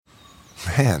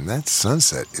Man, that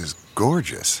sunset is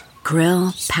gorgeous.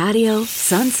 Grill, patio,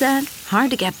 sunset.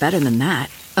 Hard to get better than that.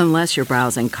 Unless you're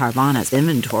browsing Carvana's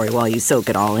inventory while you soak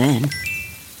it all in.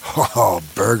 Oh,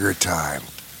 burger time.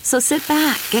 So sit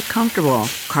back, get comfortable.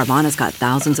 Carvana's got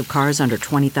thousands of cars under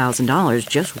 $20,000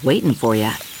 just waiting for you.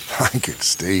 I could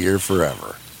stay here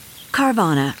forever.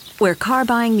 Carvana, where car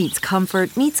buying meets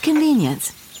comfort meets convenience.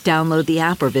 Download the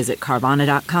app or visit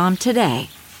Carvana.com today.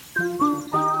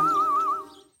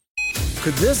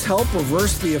 Could this help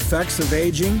reverse the effects of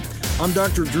aging? I'm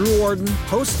Dr. Drew Ordon,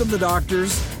 host of The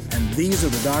Doctors, and these are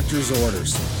the doctor's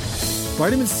orders.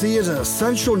 Vitamin C is an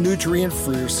essential nutrient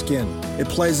for your skin. It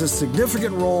plays a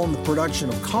significant role in the production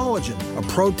of collagen, a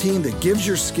protein that gives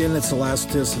your skin its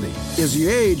elasticity. As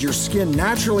you age, your skin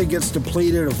naturally gets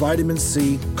depleted of vitamin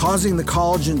C, causing the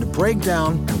collagen to break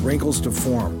down and wrinkles to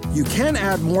form. You can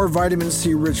add more vitamin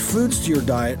C-rich foods to your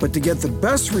diet, but to get the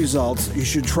best results, you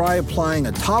should try applying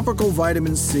a topical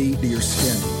vitamin C to your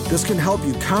skin. This can help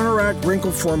you counteract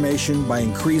wrinkle formation by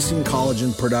increasing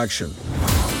collagen production.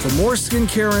 For more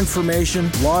skincare information,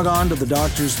 log on to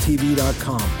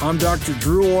thedoctorstv.com. I'm Dr.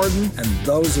 Drew Ordon, and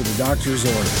those are the doctor's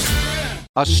orders.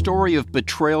 A story of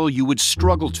betrayal you would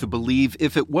struggle to believe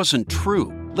if it wasn't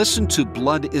true. Listen to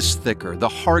Blood is Thicker, the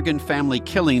Hargan family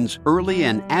killings, early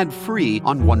and ad-free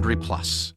on Wondery Plus.